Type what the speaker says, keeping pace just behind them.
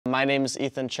My name is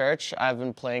Ethan Church. I've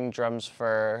been playing drums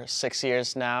for 6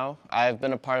 years now. I've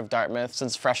been a part of Dartmouth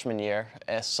since freshman year,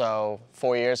 so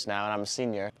 4 years now, and I'm a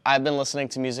senior. I've been listening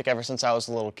to music ever since I was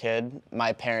a little kid.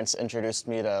 My parents introduced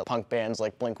me to punk bands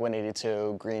like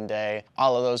Blink-182, Green Day,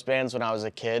 all of those bands when I was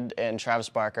a kid, and Travis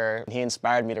Barker, he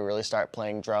inspired me to really start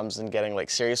playing drums and getting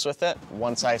serious with it.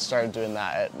 Once I started doing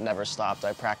that, it never stopped.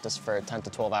 I practiced for 10 to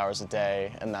 12 hours a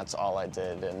day, and that's all I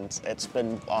did, and it's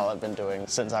been all I've been doing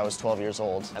since I was 12 years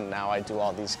old. And now I do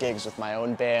all these gigs with my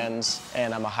own bands,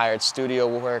 and I'm a hired studio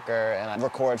worker, and I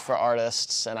record for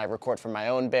artists, and I record for my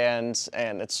own bands,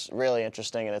 and it's really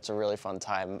interesting, and it's a really fun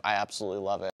time. I absolutely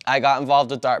love it. I got involved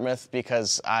with Dartmouth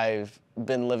because I've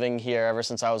been living here ever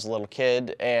since I was a little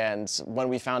kid, and when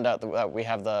we found out that we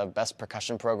have the best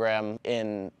percussion program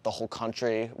in the whole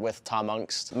country with Tom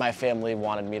Ungst, my family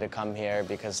wanted me to come here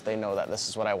because they know that this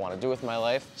is what I want to do with my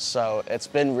life. So it's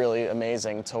been really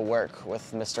amazing to work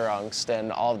with Mr. Ungst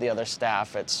and all of the other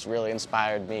staff. It's really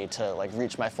inspired me to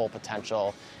reach my full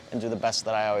potential and do the best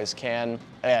that I always can.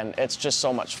 And it's just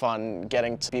so much fun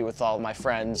getting to be with all of my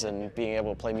friends and being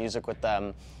able to play music with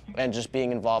them and just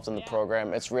being involved in the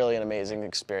program. It's really an amazing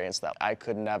experience that I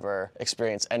could never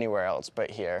experience anywhere else but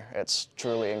here. It's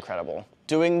truly incredible.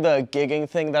 Doing the gigging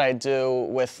thing that I do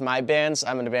with my bands,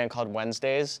 I'm in a band called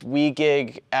Wednesdays. We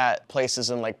gig at places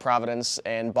in Providence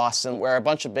and Boston where a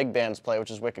bunch of big bands play, which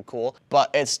is wicked cool. But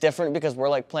it's different because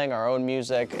we're playing our own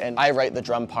music, and I write the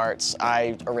drum parts,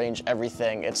 I arrange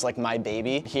everything. It's my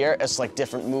baby. Here, it's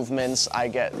different movements. I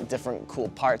get different cool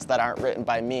parts that aren't written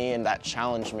by me and that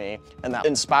challenge me, and that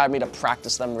inspire me to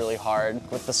practice them really hard.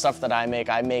 With the stuff that I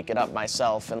make it up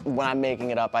myself, and when I'm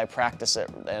making it up, I practice it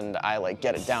and I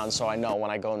get it down so I know when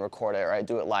I go and record it or I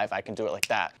do it live, I can do it like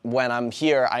that. When I'm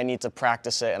here, I need to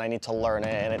practice it and I need to learn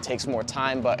it, and it takes more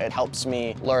time, but it helps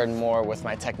me learn more with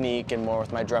my technique and more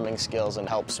with my drumming skills, and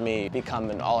helps me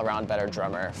become an all-around better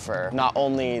drummer for not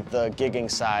only the gigging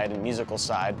side and musical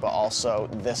side, but also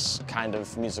this kind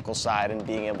of musical side and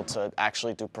being able to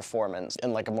actually do performance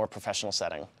in a more professional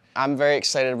setting. I'm very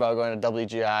excited about going to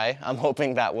WGI. I'm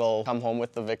hoping that we'll come home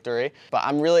with the victory. But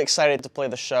I'm really excited to play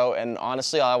the show, and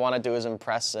honestly, all I want to do is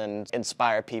impress and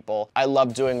inspire people. I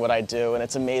love doing what I do, and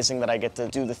it's amazing that I get to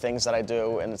do the things that I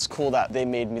do, and it's cool that they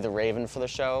made me the Raven for the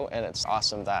show, and it's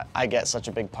awesome that I get such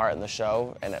a big part in the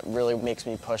show, and it really makes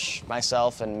me push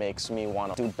myself and makes me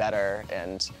want to do better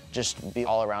and just be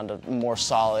all around a more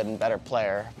solid and better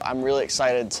player. I'm really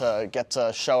excited to get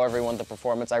to show everyone the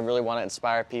performance. I really want to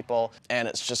inspire people, and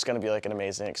it's just going to be an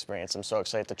amazing experience. I'm so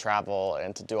excited to travel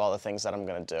and to do all the things that I'm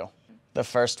going to do. The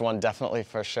first one, definitely,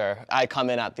 for sure. I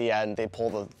come in at the end, they pull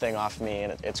the thing off me,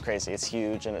 and it's crazy, it's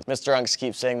huge. And Mr. Ungst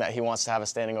keeps saying that he wants to have a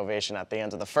standing ovation at the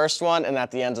end of the first one and at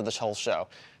the end of the whole show.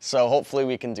 So hopefully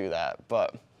we can do that,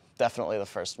 but definitely the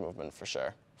first movement for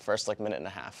sure. First minute and a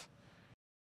half.